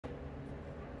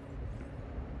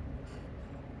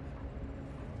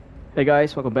Hey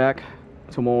guys, welcome back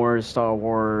to more Star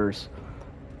Wars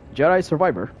Jedi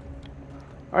Survivor.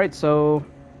 Alright, so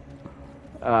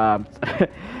I don't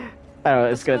know,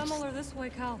 it's Let's good. Family this way,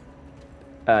 Cal.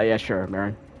 Yeah, sure,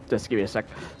 Marin. Just give me a sec.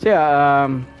 So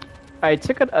yeah, I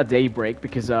took a day break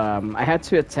because I had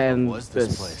to attend What was this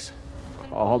this. place? An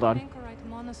Oh, hold old on. anchorite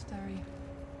monastery.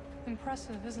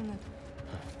 Impressive, isn't it?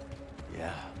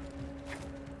 Yeah.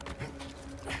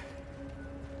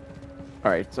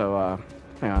 Alright, so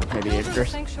hang on, maybe Pilgrim's there's.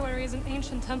 Sanctuary is an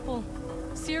ancient temple.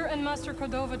 Seer and Master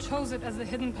Cordova chose it as the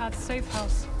Hidden Path's safe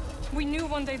house. We knew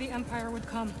one day the Empire would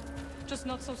come, just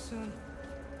not so soon.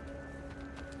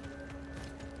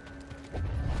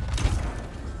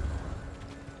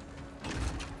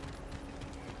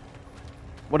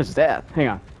 What is that? Hang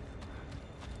on.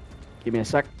 Give me a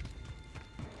sec.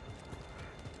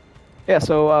 Yeah,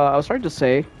 so I was trying to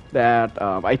say that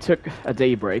I took a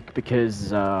day break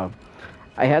because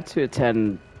I had to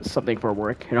attend something for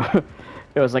work. You know,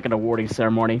 it was like an awarding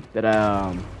ceremony that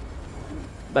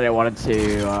I wanted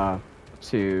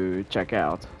to check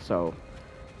out. So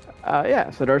yeah,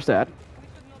 so there's that. We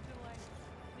should not delay.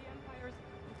 The Empire's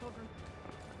Pilgrim.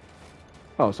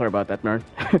 Oh, sorry about that, Mern.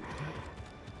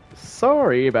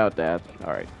 Sorry about that.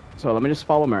 All right, so let me just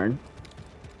follow Mern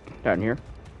down here.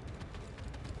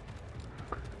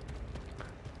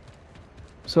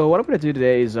 So what I'm gonna do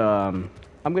today is I'm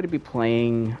gonna be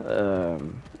playing at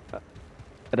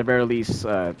the very least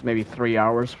maybe 3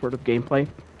 hours worth of gameplay.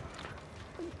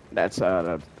 That's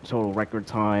the total record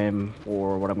time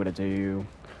for what I'm gonna do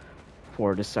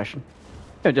for this session.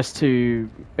 Yeah, just to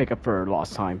make up for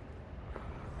lost time.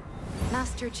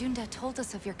 Master Junda told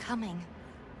us of your coming.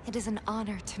 It is an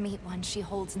honor to meet one she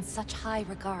holds in such high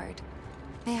regard.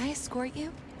 May I escort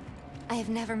you? I have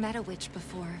never met a witch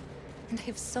before, and I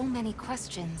have so many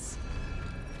questions.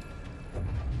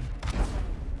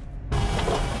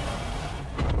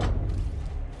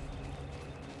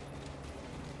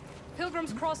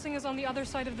 Pilgrim's Crossing is on the other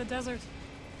side of the desert.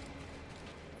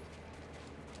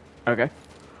 Okay.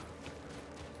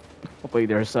 Hopefully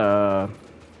there's no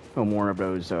more of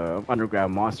those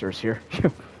underground monsters here.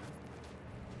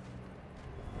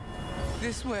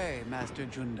 This way, Master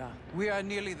Junda. We are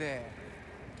nearly there.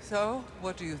 So,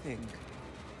 what do you think?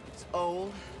 It's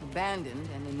old, abandoned,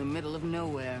 and in the middle of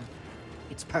nowhere.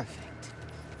 It's perfect.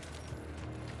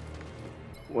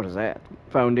 What is that?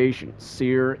 Foundation.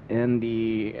 Seer and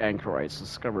the Anchorites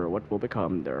discover what will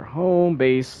become their home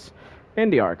base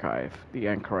in the archive. The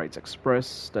Anchorites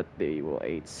express that they will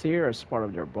aid Seer as part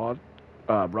of their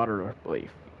broader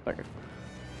belief. Okay.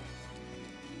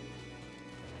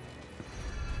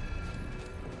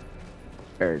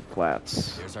 Buried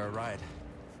Flats. Here's our ride.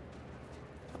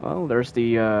 Well, there's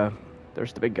the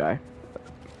big guy.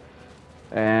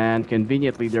 And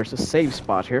conveniently, there's a save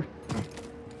spot here.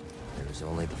 There's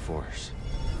only the Force.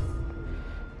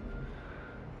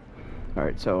 All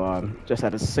right, so just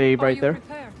had a save right there.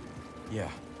 Prepared?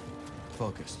 Yeah.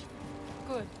 Focused.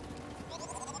 Good.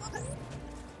 All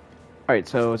right,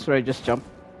 so should I just jump?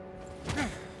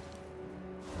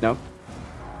 No.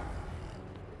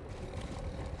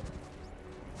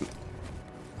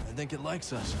 I think it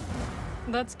likes us.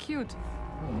 That's cute.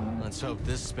 Let's hope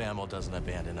this spamel doesn't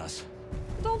abandon us.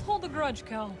 Don't hold a grudge,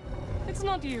 Cal. It's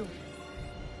not you.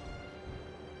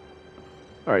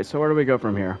 All right, so where do we go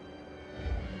from here?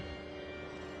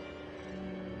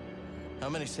 How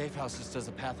many safe houses does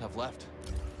the path have left?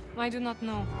 I do not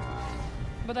know.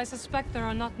 But I suspect there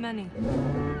are not many.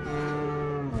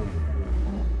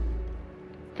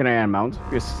 Can I unmount?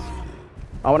 Because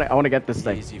I want to get this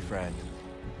thing. Easy, friend.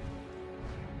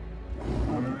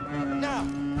 Now!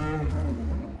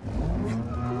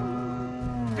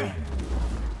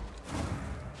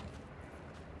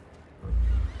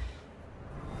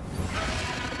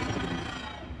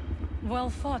 Well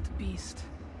fought, beast.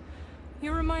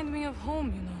 You remind me of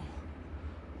home, you know.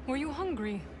 Were you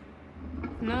hungry?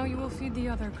 Now you will feed the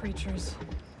other creatures.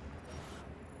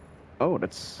 Oh,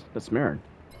 that's Mirren.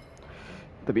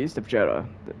 The beasts of Jeddah,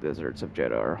 the deserts of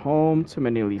Jeddah, are home to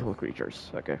many lethal creatures.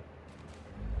 Okay.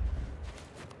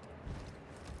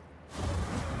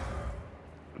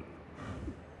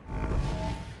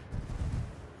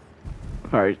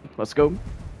 Alright, let's go.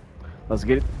 Let's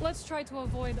get it. Let's try to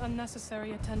avoid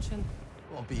unnecessary attention.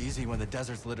 Won't be easy when the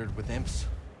desert's littered with imps.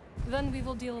 Then we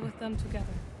will deal with them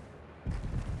together.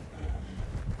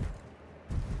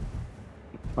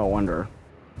 I wonder.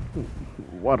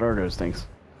 What are those things?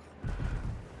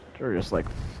 They're just like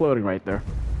floating right there.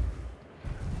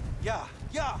 Yeah,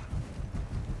 yeah!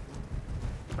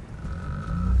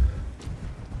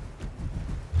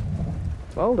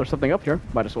 Well, there's something up here.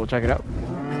 Might as well check it out.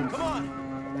 Come on!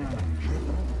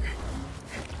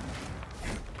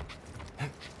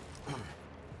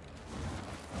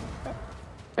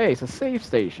 Hey, it's a save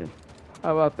station.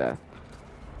 How about that?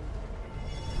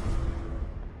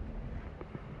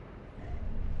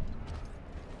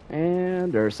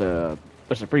 And there's a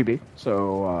freebie,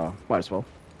 so might as well.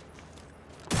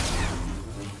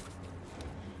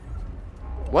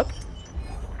 What?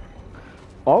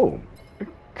 Oh,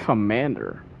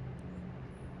 Commander.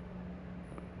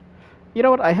 You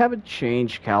know what? I haven't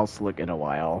changed Cal's look in a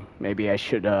while. Maybe I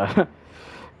should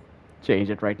change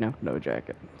it right now. No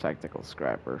jacket. Tactical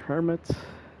scrapper. Hermit.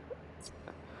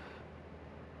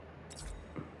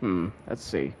 Let's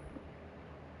see.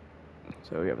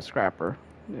 So we have a scrapper.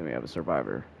 Then we have a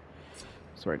survivor.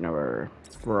 So right now we're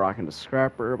rocking the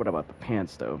scrapper. What about the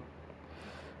pants though?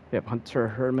 We have hunter,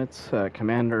 hermit,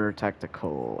 commander,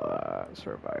 tactical,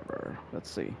 survivor. Let's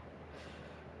see.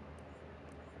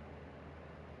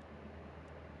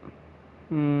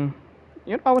 You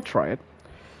know, I would try it.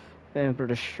 And for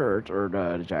the shirt or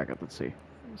the jacket, let's see.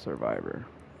 Survivor,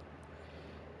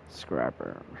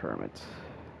 scrapper, hermit.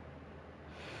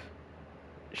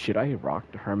 Should I rock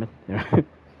the hermit? You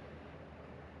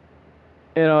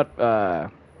know what?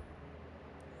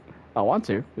 I want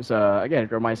to, because again,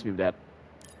 it reminds me of that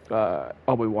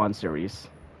Obi-Wan series.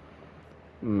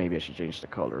 Maybe I should change the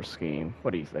color scheme.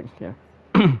 What do you think? Yeah.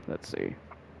 Let's see.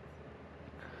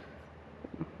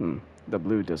 The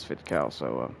blue does fit Cal,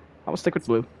 so I'll stick with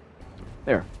blue.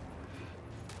 There.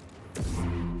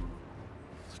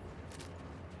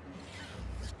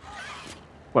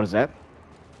 What is that?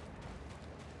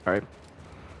 All right.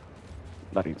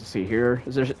 Nothing to see here.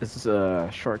 Is this a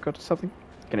shortcut or something?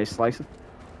 Can I slice it?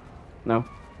 No.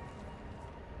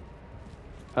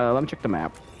 Let me check the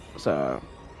map. So.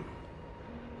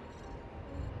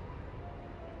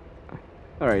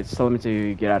 All right, it's telling me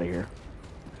to get out of here.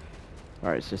 All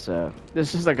right, it's just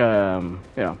this is like a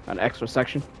you know, an extra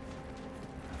section.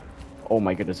 Oh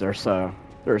my goodness, there's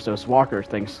those walker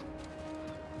things.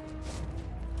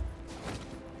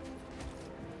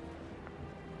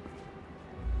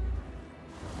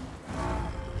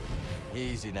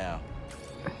 Easy now.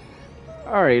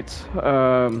 All right,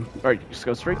 just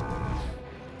go straight.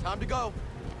 Time to go.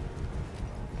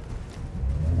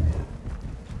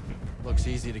 Looks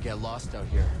easy to get lost out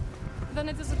here. Then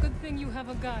it is a good thing you have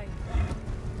a guide.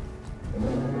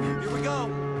 Here we go.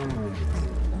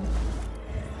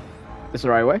 Is the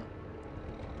right way?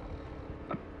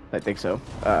 I think so.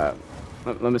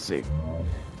 Let me see.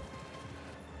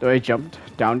 Do I jump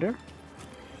down there?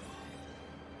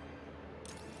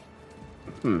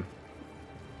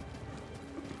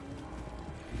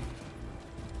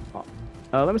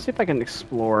 Let me see if I can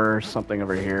explore something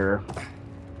over here.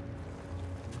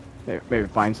 Maybe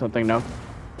find something. No.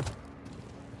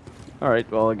 All right.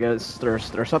 Well, I guess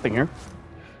there's something here.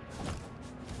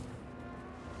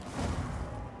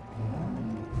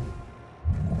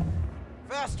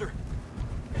 Faster.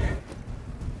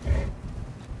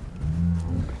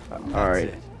 All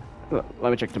right.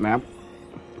 Let me check the map.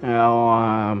 Now,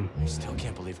 I still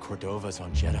can't believe Cordova's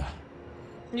on Jeddah.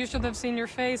 You should have seen your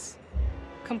face.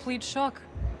 Complete shock.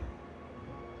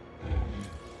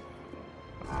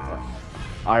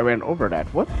 I went over that.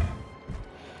 What?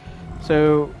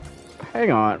 So,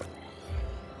 hang on.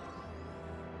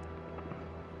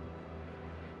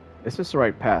 Is this the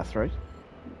right path, right?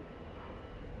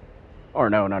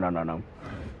 Or no.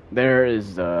 There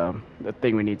is the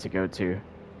thing we need to go to.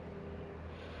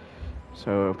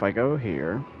 So if I go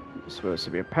here, it's supposed to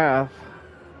be a path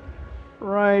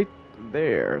right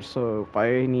there. So if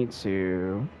I need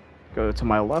to go to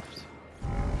my left.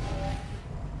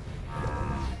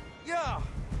 Yeah.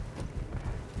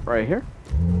 Right here.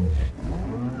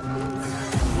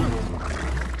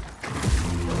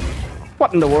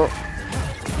 What in the world?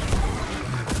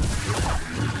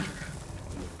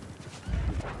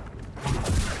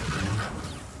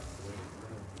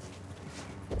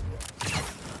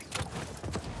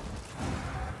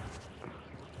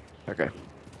 Okay,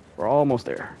 we're almost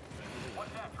there.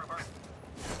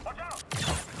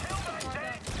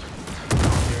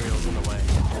 Materials in the way.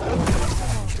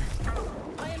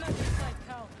 I am at your side,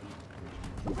 Cal.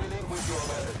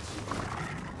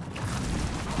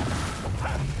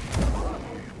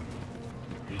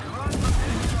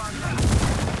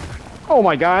 Oh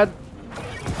my god!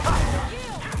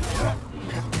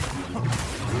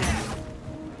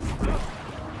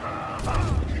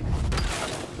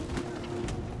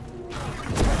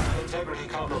 Integrity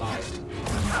compromised.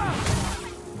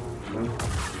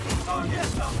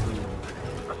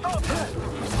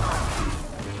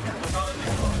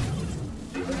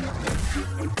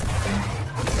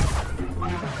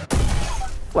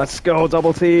 Let's go,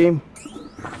 double team.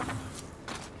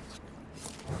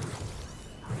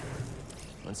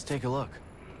 Let's take a look.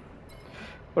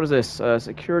 What is this?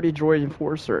 Security droid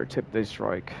enforcer. Typically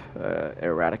strike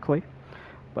erratically,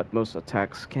 but most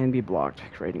attacks can be blocked,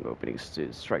 creating openings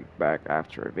to strike back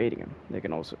after evading them. They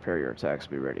can also pair your attacks.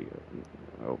 Be ready.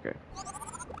 Okay.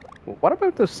 Well, what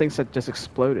about those things that just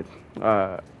exploded?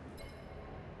 No,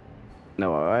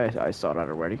 I saw that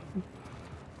already.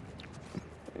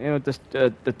 You know, just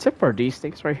the tip are these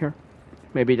things right here.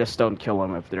 Maybe just don't kill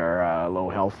them if they're low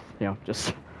health. You know,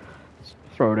 just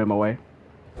throw them away.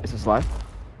 Is this live?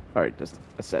 All right,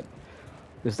 that's it.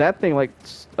 Because that thing like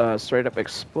straight up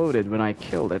exploded when I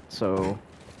killed it, so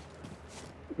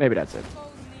maybe that's it.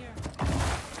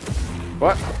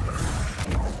 What?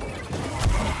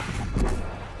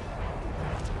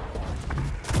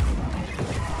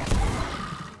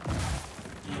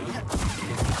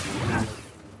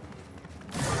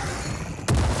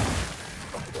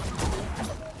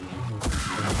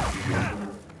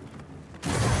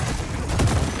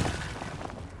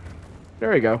 There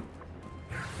we go.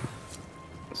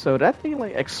 So that thing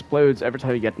like explodes every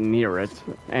time you get near it,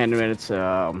 and when it's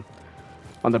on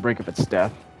the brink of its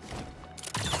death.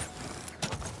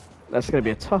 That's gonna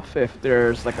be a tough if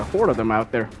there's like a horde of them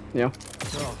out there, you know?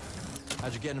 So,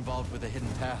 how'd you get involved with the hidden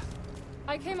path?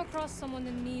 I came across someone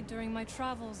in need during my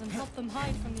travels and helped them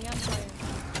hide from the Empire.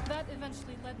 That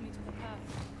eventually led me to the path.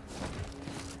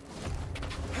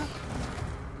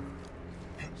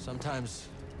 Sometimes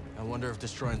I wonder if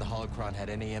destroying the holocron had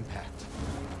any impact.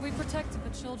 We protected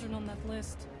the children on that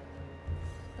list.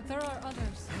 But there are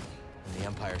others. And the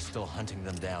Empire's still hunting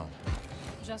them down.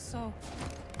 Just so.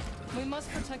 We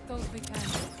must protect those we can.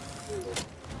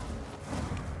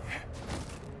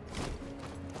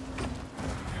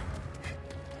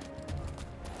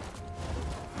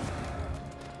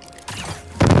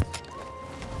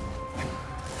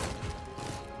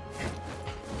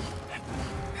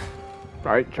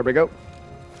 All right, shall we go?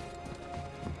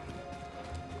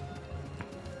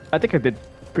 I think I did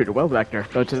pretty well back there,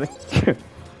 don't you think?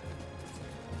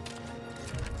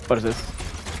 What is this?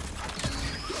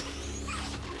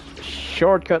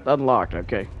 Shortcut unlocked,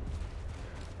 okay.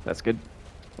 That's good.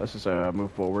 Let's just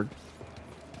move forward.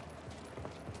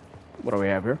 What do we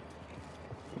have here?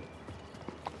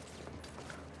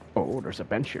 Oh, there's a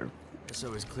bench here. This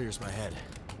always clears my head.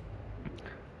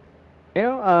 You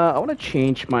know, I want to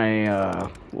change my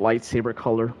lightsaber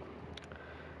color.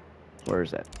 Where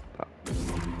is that? Oh.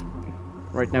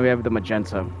 Right now we have the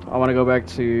magenta. I want to go back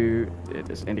to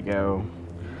this indigo.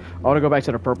 I want to go back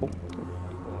to the purple,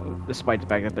 despite the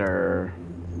fact that they're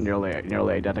nearly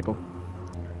identical.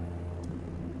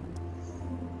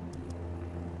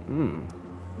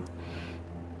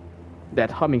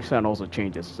 That humming sound also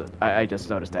changes. I just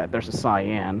noticed that. There's a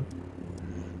cyan.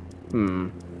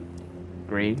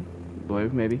 Green, blue,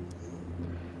 maybe.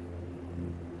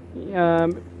 You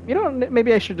know,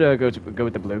 maybe I should go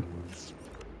with the blue.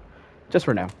 Just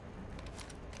for now.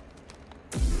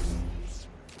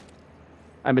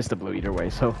 I missed the blue either way,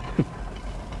 so.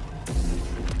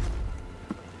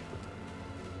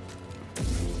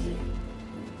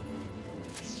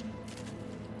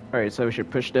 Alright, so we should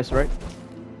push this, right?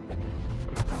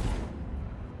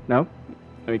 No?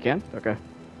 No, we can't? Okay.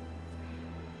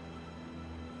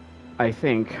 I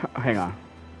think, hang on.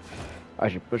 I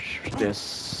should push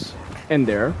this in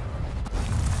there.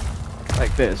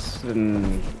 Like this,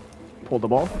 and pull the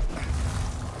ball.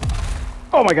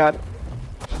 Oh my god!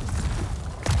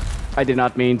 I did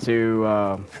not mean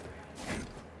to,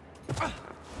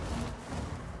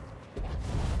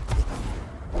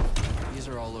 These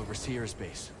are all overseer's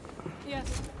base.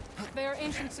 Yes, they are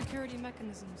ancient security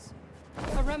mechanisms.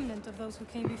 A remnant of those who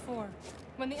came before.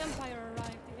 When the Empire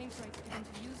arrived, the Anchorites began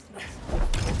to use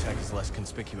these. The tech is less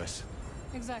conspicuous.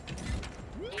 Exactly.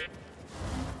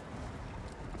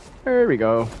 there we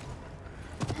go.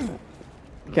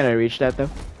 Can I reach that though?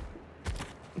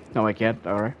 No, I can't.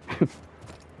 Alright.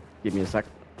 Give me a sec.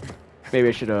 Maybe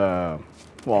I should,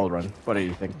 wall run. What do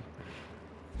you think?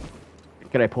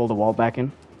 Can I pull the wall back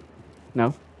in?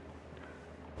 No?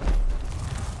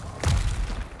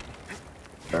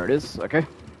 There it is. Okay.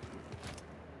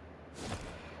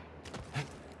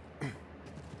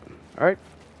 Alright.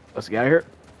 Let's get out of here.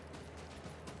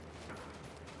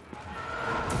 We're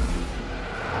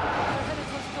headed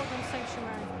towards Pilgrim'S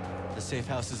sanctuary. The safe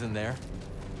house is in there?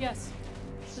 Yes.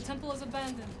 The temple is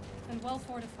abandoned and well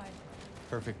fortified.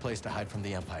 Perfect place to hide from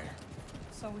the Empire.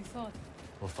 So we thought.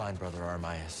 We'll find Brother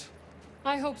Armias.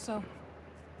 I hope so.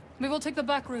 We will take the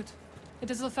back route.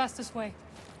 It is the fastest way.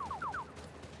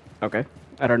 Okay.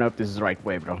 I don't know if this is the right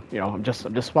way, bro. You know, I'm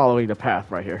just following the path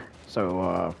right here.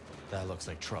 So, That looks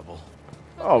like trouble.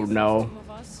 oh At least no. there's two of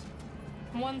us.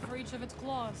 One for each of its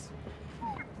claws.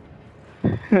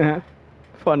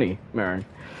 Funny, Marin.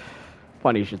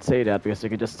 Funny you should say that because you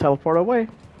could just teleport away.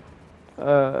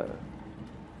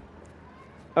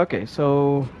 Okay,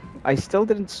 so I still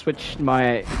didn't switch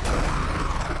my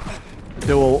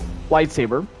dual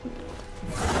lightsaber.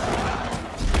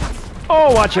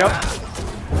 Oh, watch out!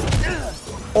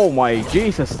 Oh my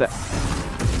Jesus, that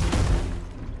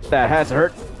has to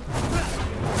hurt.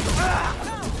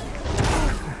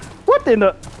 What in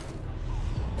the?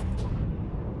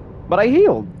 But I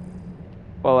healed.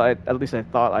 Well, at least I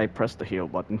thought I pressed the heal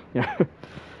button. Yeah.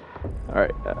 All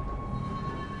right.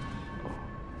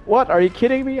 What? Are you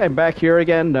kidding me? I'm back here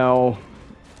again? No.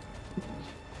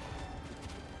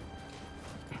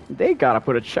 They gotta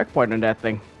put a checkpoint on that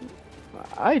thing.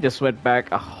 I just went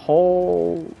back a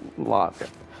whole lot.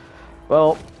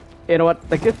 Well, you know what?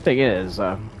 The good thing is,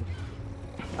 I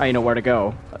know where to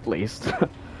go, at least.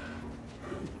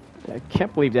 I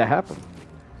can't believe that happened.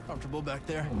 Comfortable back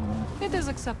there? It is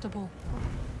acceptable.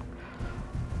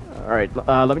 Alright, let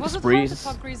me Was just it hard breeze. to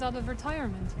talk Grease out of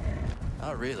retirement?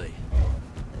 Not really.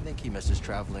 I think he misses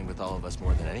traveling with all of us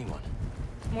more than anyone.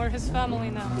 We're his family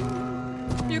now.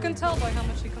 You can tell by how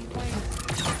much he complains.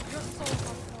 You're so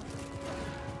helpful.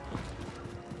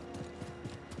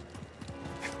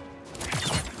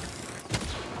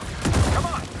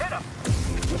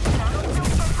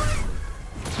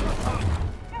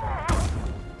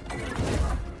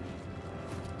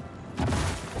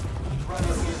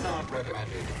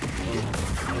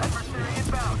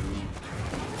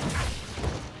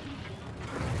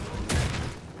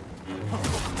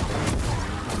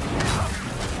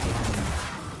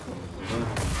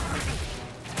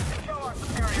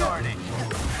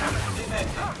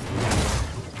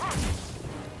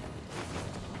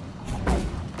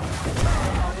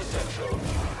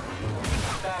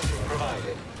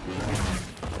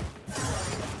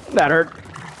 That hurt.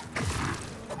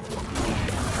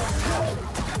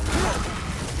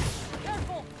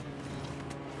 Careful!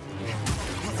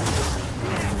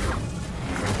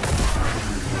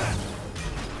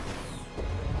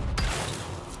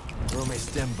 Throw me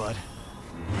stem, bud.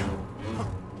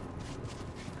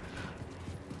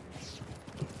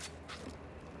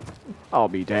 I'll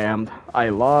be damned. I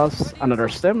lost another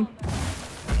stem.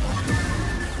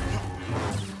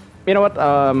 You know what?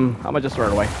 I'm gonna just throw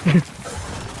it away.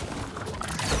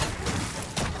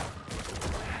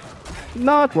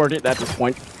 Not worth it at this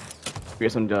point.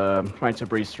 Because I'm trying to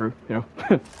breeze through, you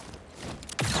know.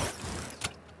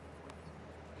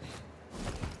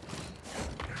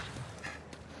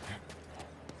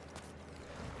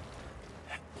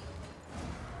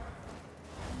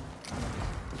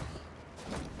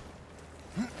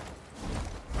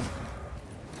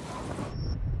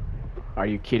 Are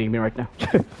you kidding me right now?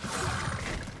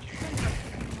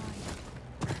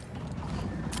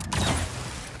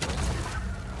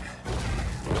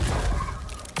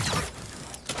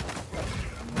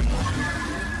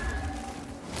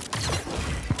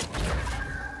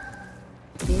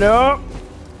 No!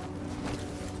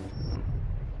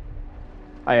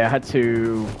 I had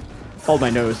to hold my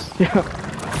nose.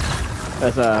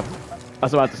 As I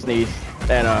was about to sneeze.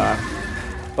 And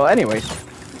well, anyways,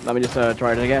 let me just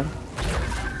try it again.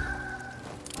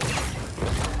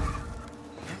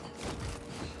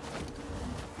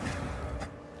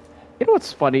 You know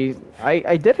what's funny?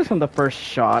 I did it from the first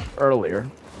shot earlier.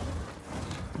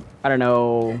 I don't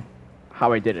know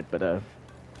how I did it, but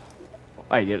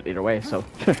I did it either way, so.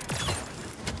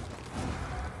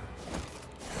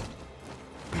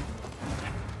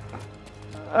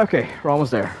 Okay, we're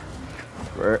almost there.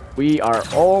 We are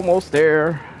almost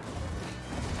there.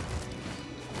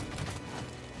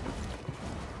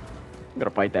 I'm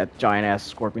gonna fight that giant ass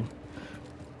scorpion.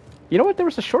 You know what? There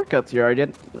was a shortcut here. I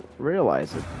didn't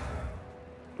realize it.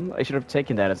 I should have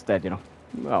taken that instead, you know.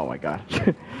 Oh my god.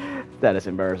 That is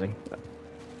embarrassing.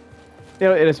 You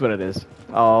know, it is what it is.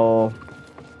 I'll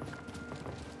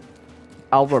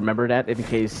remember that in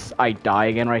case I die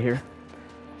again right here.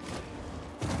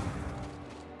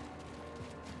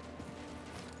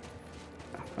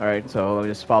 Alright, so let me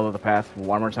just follow the path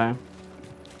one more time.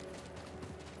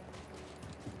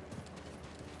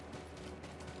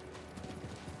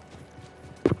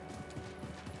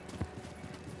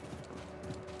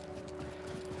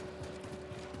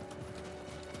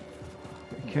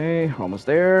 Okay, almost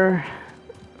there.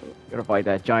 Gotta fight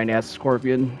that giant ass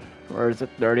scorpion. Where is it?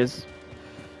 There it is.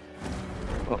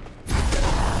 Oh.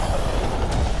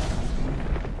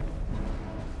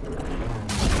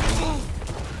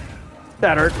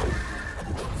 That hurt.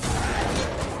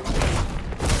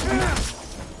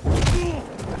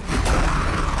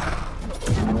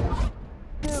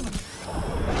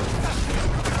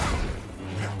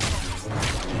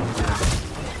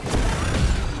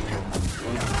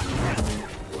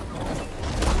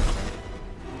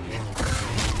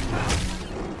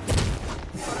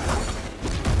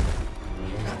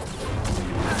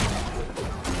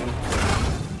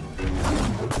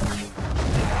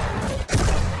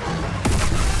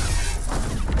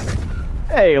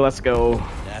 Hey, let's go.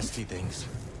 Nasty things.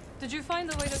 Did you find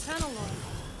the way to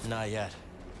Tanalorn? Not yet.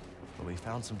 But we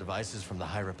found some devices from the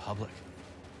High Republic.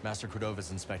 Master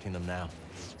Cordova's inspecting them now.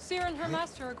 Seer and her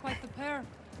master are quite the pair.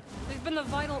 They've been a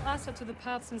vital asset to the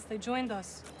path since they joined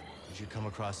us. Did you come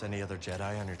across any other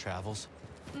Jedi on your travels?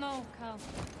 No, Cal.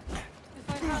 If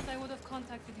I had, I would have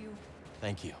contacted you.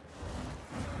 Thank you.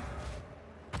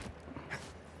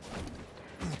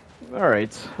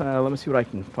 Alright, let me see what I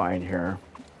can find here.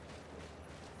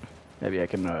 Maybe I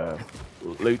can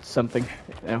loot something,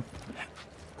 you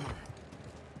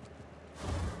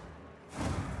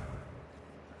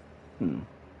know?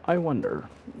 I wonder,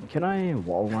 can I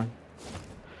wall run?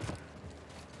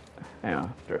 Yeah,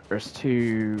 there's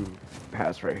two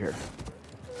paths right here.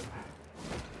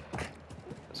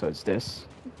 So it's this.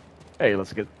 Hey,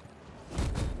 let's get...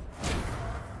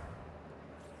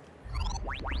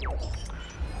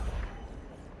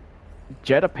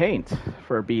 Jedi paint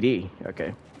for BD,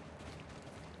 okay.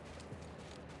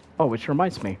 Oh, which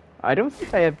reminds me, I don't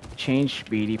think I have changed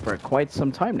BD for quite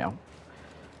some time now.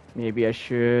 Maybe I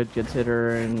should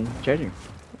consider changing.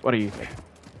 What do you think?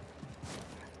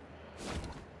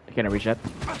 Can I reach that?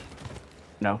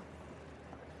 No?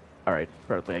 Alright,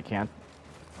 apparently I can't.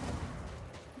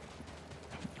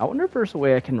 I wonder if there's a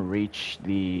way I can reach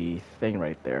the thing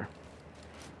right there.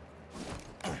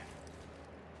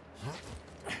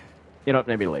 You know what,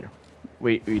 maybe later.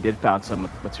 We did found some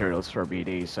materials for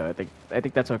BD, so I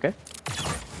think that's okay.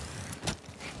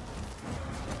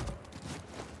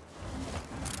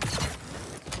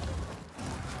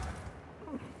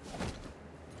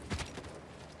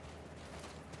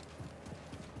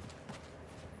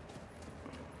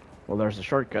 Well, there's a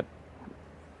shortcut.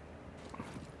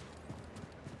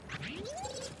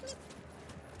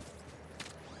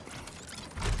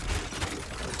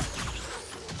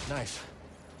 Nice.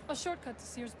 A shortcut to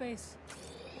Seer's base.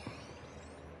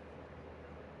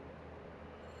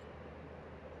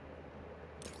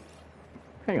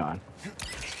 Hang on.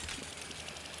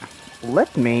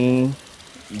 Let me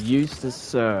use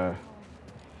this, But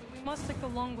we must take the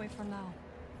long way for now.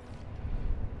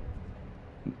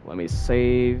 let me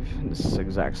save this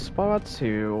exact spot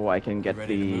so I can get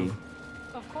Ready to the... move?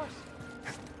 Of course.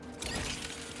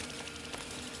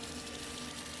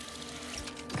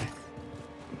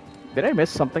 Did I miss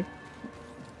something?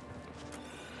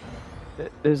 This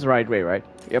is the right way, right?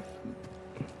 Yep.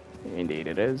 Indeed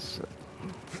it is.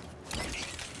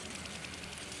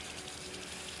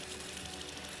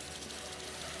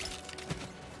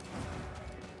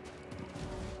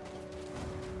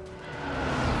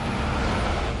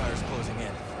 Empire's closing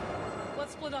in.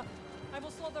 Let's split up. I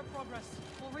will slow their progress.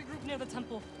 We'll regroup near the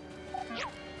temple.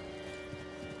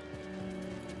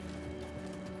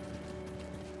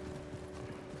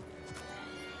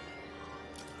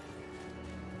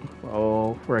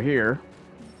 Oh, we're here.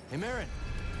 Hey, Marin.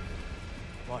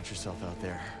 Watch yourself out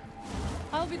there.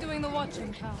 I'll be doing the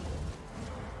watching, Cal.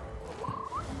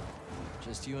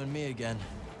 Just you and me again.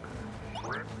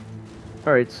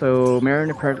 Alright, so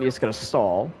Marin apparently is gonna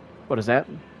stall. What is that?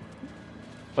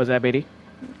 What is that, BD?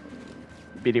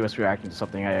 BD was reacting to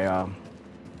something.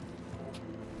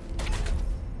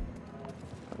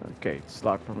 Okay, it's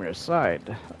locked from your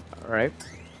side. Alright.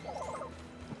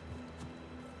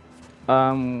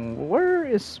 Where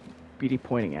is BD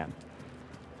pointing at?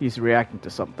 He's reacting to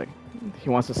something. He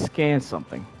wants to scan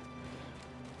something.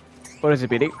 What is it,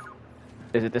 BD?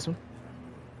 Is it this one?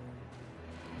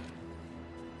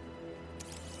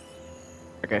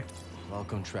 Okay.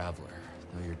 Welcome, traveler.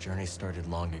 Though your journey started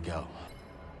long ago.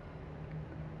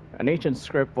 An ancient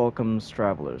script welcomes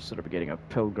travelers to the beginning of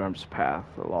Pilgrim'S path,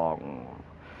 a long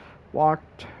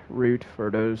walked route for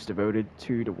those devoted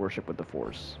to the worship of the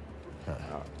Force.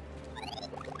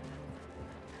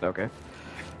 Okay.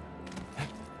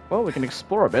 Well, we can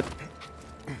explore a bit.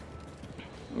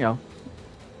 You know.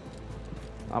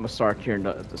 I'm gonna start here in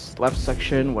this left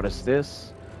section. What is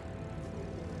this?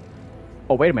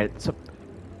 Oh, wait a minute.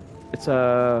 It's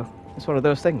one of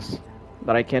those things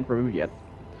that I can't remove yet.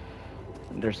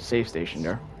 And there's a save station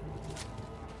there.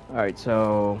 Alright,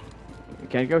 so we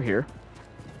can't go here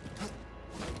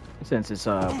since it's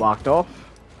blocked off.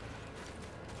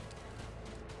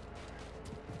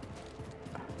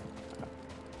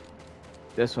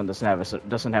 This one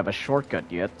doesn't have a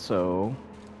shortcut yet, so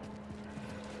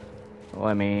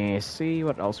let me see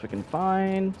what else we can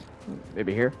find.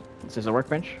 Maybe here. This is a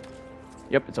workbench.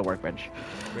 Yep, it's a workbench.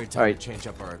 Great time to change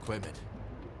up our equipment.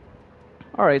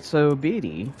 Alright, so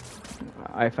BD,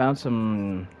 I found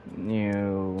some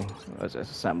new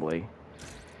assembly.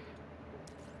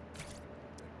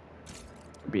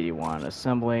 BD1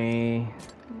 assembly.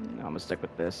 I'm gonna stick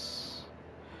with this.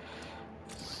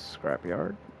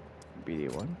 Scrapyard.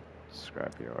 BD1.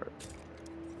 Scrapyard.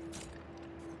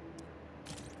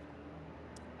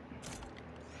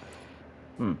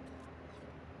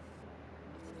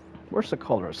 Where's the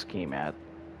color scheme at?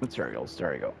 Materials.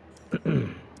 There you go.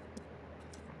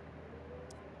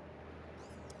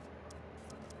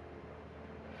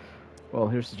 Well,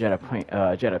 here's the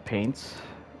Jedi paints.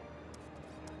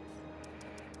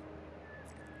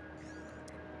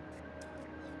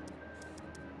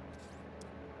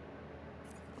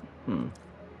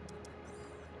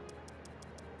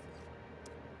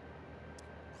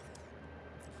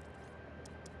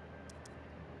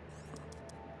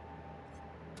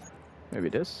 Maybe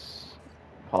this.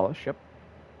 Polish, yep.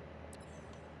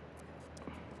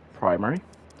 Primary.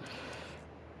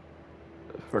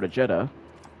 For the Jedi,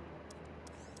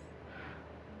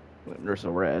 there's a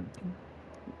red.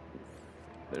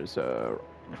 There's a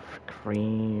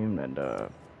cream and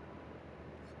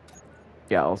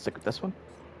yeah, I'll stick with this one.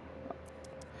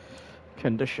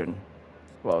 Condition.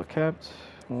 Well kept.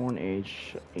 Worn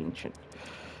age. Ancient.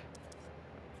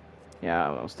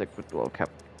 Yeah, I'll stick with well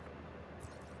kept.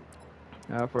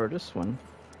 For this one,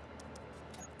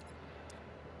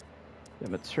 the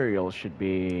material should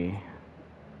be...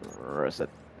 Where is it?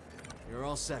 You're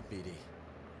all set, BD.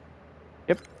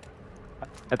 Yep.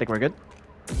 I think we're good.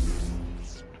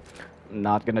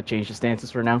 Not gonna change the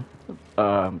stances for now.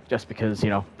 Just because, you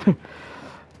know,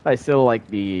 I still like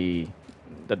the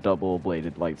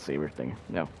double-bladed lightsaber thing.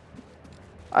 No.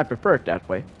 I prefer it that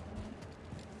way.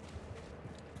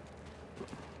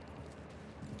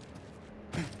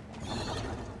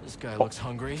 This guy looks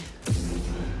hungry.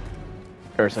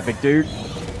 There's a big dude.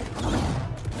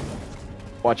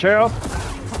 Watch out!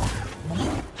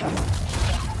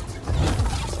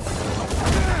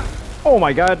 Oh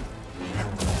my god!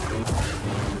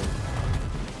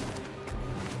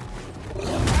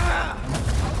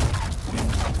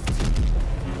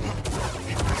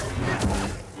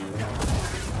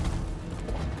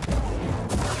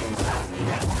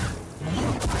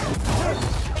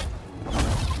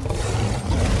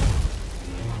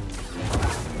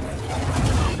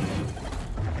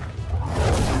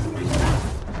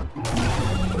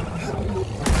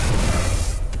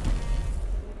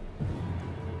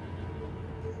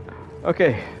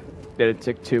 Okay, didn't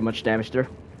take too much damage there.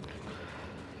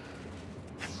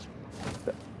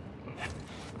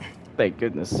 Thank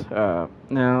goodness.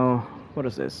 Now, what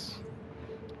is this?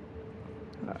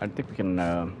 I think we can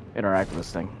interact with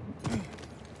this thing.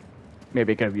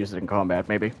 Maybe I could have used it in combat,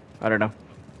 maybe. I don't know.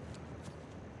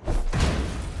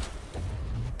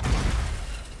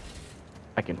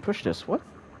 I can push this, what?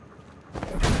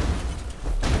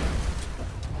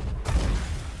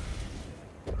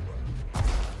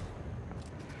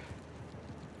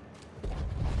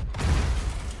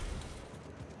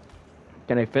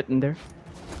 Can I fit in there?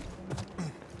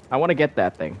 I want to get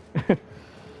that thing.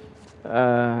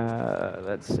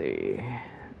 Let's see.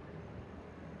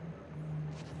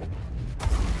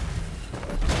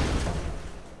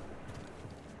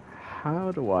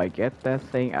 How do I get that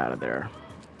thing out of there?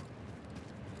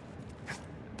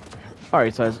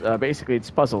 Alright, so basically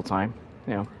it's puzzle time.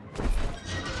 You know.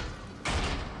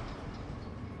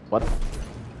 What?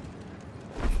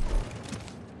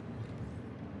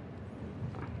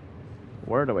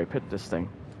 Where do I put this thing?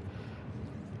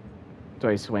 Do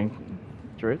I swing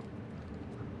through it?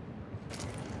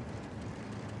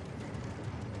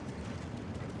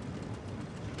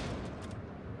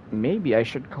 Maybe I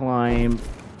should climb.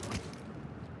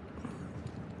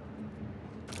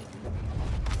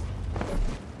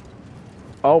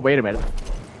 Oh, wait a minute.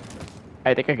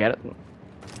 I think I get it.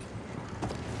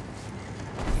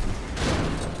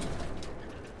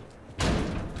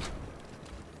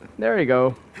 There you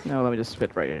go. Now let me just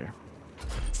fit right here.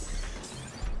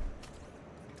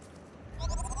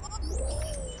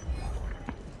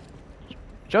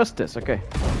 Justice, okay.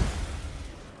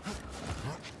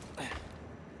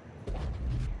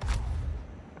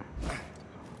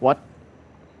 What?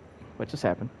 What just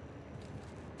happened?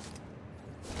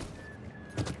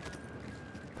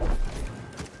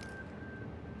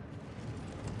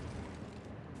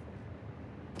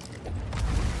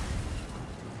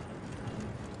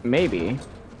 Maybe,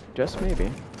 just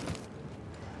maybe,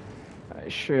 I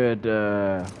should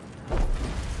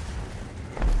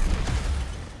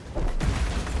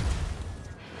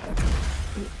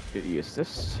use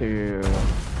this to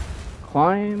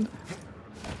climb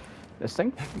this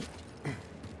thing.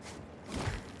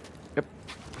 Yep.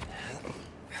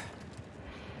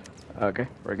 Okay,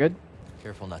 we're good.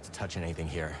 Careful not to touch anything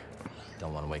here.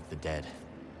 Don't want to wake the dead.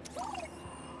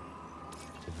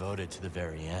 Devoted to the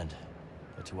very end.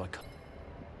 But to what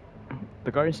The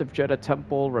Guardians of Jeddah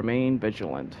Temple remain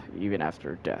vigilant even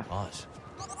after death. Oz.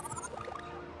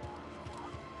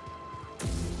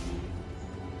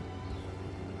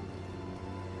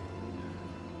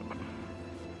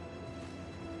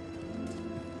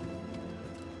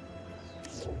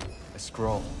 A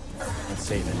scroll. Let's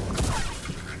save it.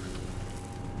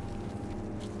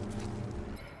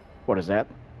 What is that?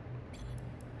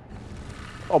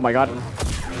 Oh my god.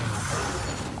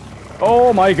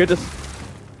 Oh my goodness.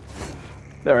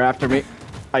 They're after me.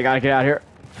 I gotta get out of here.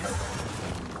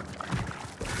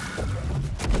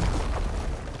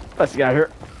 Let's get out of here.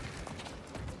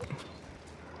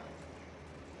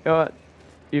 You know what?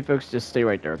 You folks just stay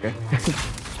right there, okay?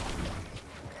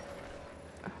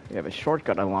 We have a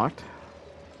shortcut unlocked.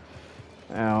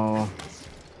 Now...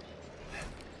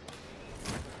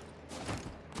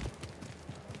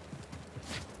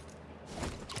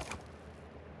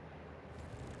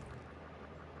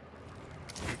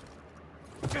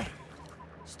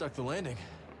 Stuck the landing.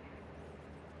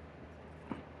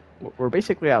 We're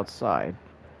basically outside.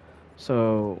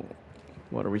 So,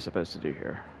 what are we supposed to do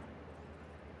here?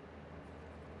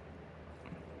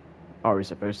 Are we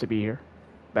supposed to be here?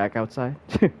 Back outside?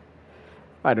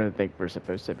 I don't think we're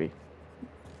supposed to be.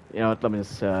 You know what? Let me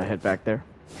just head back there.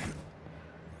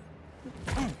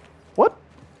 What?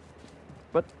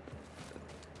 What?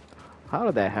 How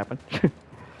did that happen?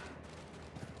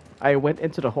 I went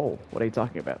into the hole. What are you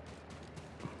talking about?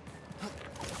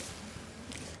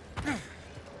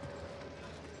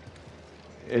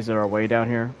 Is there a way down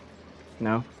here?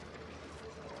 No?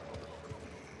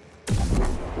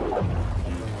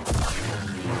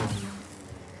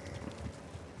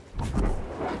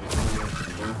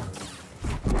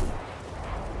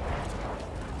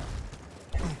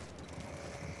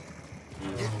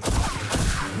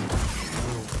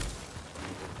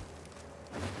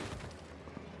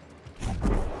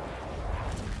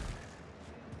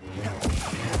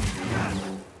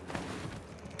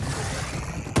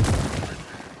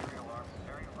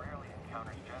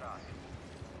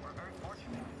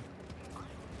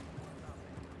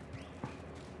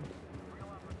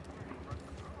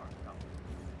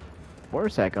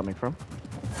 Where's that coming from?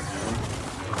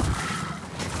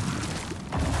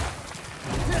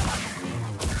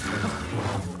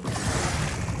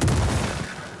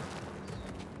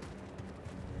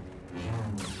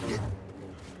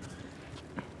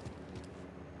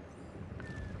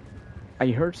 I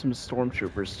heard some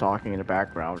stormtroopers talking in the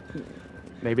background.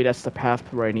 Maybe that's the path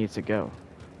where I need to go.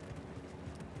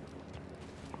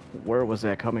 Where was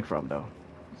that coming from, though?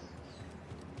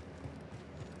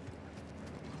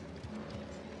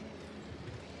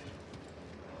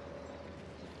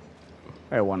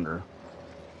 I wonder.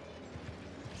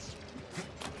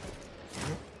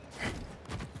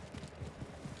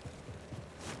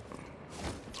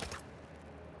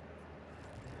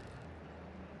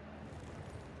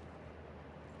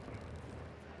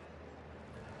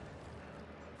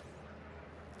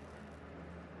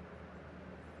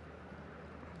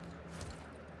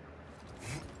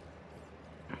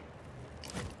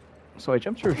 So I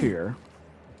jumped through here.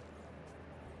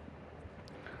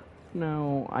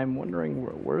 No, I'm wondering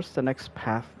where's the next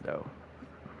path, though.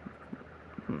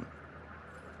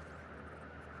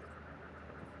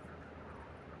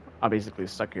 I'm basically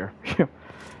stuck here.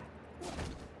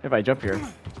 If I jump here,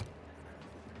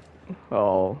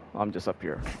 oh, I'm just up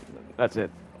here. That's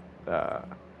it. All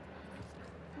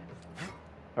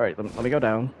right, let me go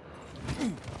down.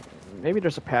 Maybe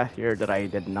there's a path here that I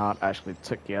did not actually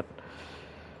took yet.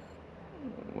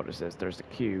 What is this? There's the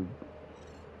cube.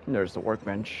 There's the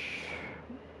workbench.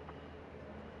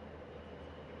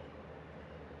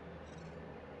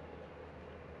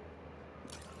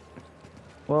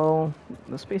 Well,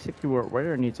 that's basically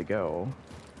where I need to go.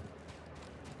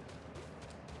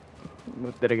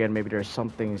 But then again, maybe there's some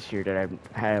things here that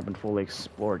I haven't fully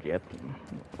explored yet.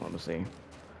 Let me see.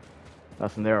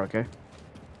 Nothing there, okay.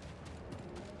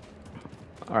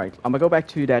 Alright, I'm gonna go back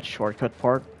to that shortcut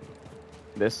part.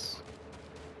 This.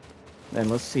 Then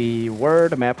let's see where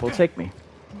the map will take me.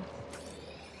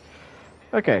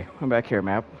 Okay, I'm back here,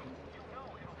 map.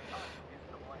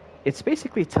 It's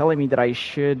basically telling me that I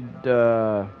should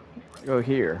go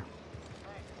here.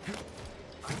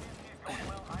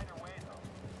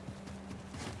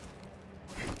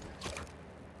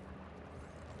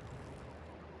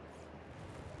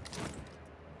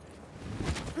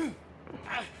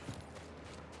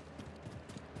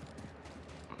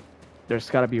 There's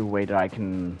gotta be a way that I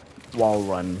can wall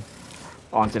run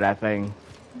onto that thing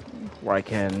where I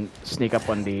can sneak up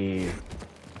on the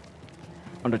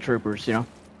troopers, you know?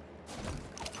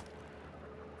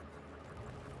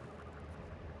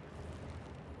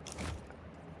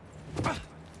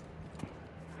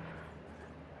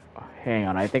 Hang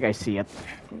on, I think I see it.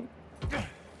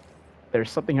 There's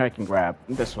something here I can grab.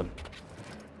 This one.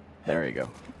 There you go.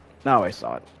 Now I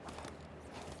saw it.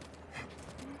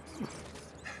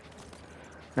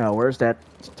 Now, where's that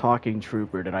talking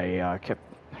trooper that I kept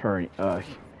hearing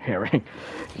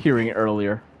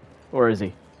earlier? Where is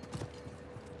he?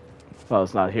 Well,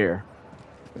 it's not here.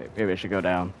 Maybe I should go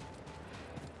down.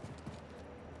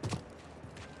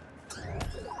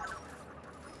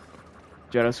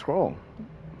 Jedi Scroll.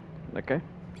 Okay.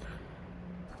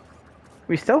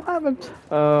 We still haven't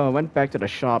went back to the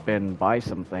shop and buy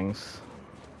some things.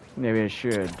 Maybe I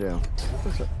should do.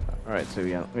 Alright, so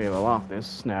we have unlocked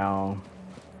this now.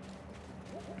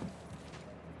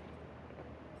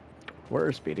 Where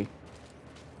is Speedy?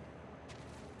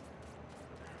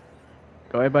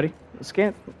 Go ahead, buddy.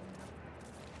 Scan.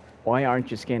 Why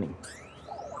aren't you scanning?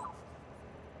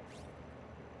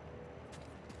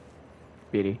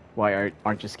 Speedy, why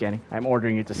aren't you scanning? I'm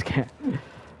ordering you to scan.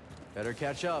 Better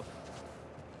catch up.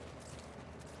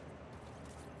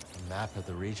 Map of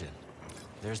the region.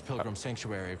 There's Pilgrim's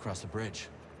Sanctuary across the bridge.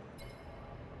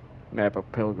 Map of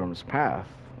Pilgrim's Path.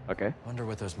 Okay. Wonder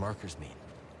what those markers mean.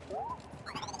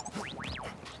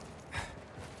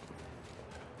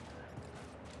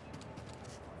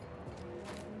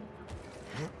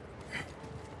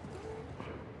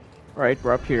 Alright,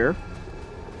 we're up here.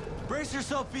 Brace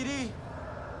yourself, BD!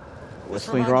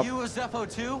 Whistling drop. You a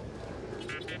Zeppo too?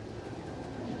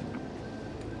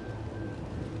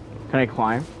 Can I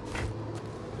climb?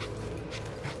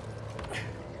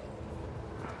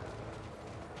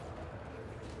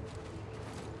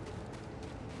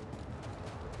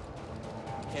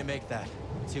 Can't make that.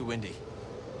 Too windy.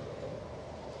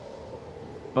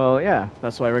 Well, yeah,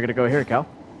 that's why we're gonna go here, Cal.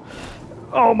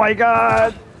 Oh my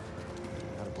god!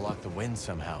 Gotta block the wind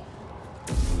somehow.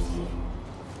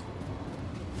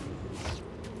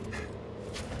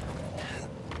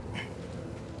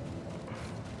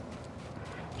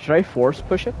 Should I force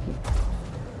push it?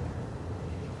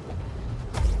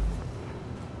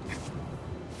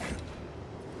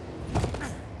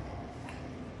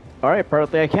 Alright,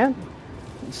 apparently I can.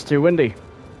 It's too windy.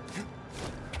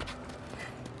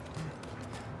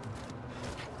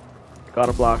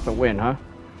 Gotta block the wind, huh?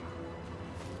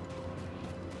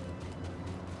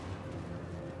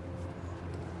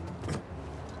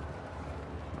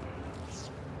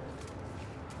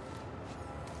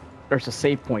 There's a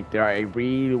save point there I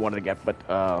really wanted to get, but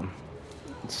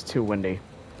it's too windy.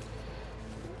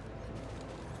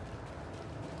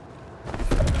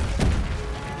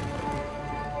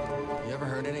 You ever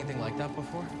heard anything like that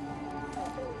before?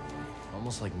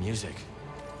 Almost like music.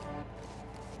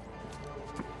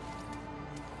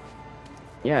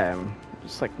 Yeah,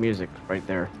 just like music right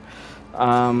there.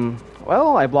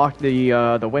 Well, I blocked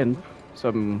the wind,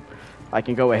 so I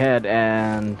can go ahead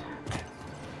and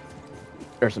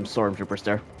there's some stormtroopers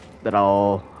there that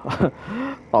I'll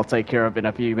I'll take care of in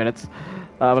a few minutes.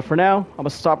 But for now, I'm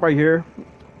gonna stop right here.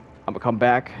 I'm gonna come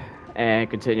back and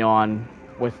continue on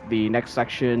with the next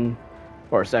section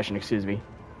or session, excuse me,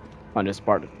 on this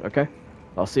part. Okay,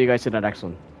 I'll see you guys in the next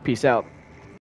one. Peace out.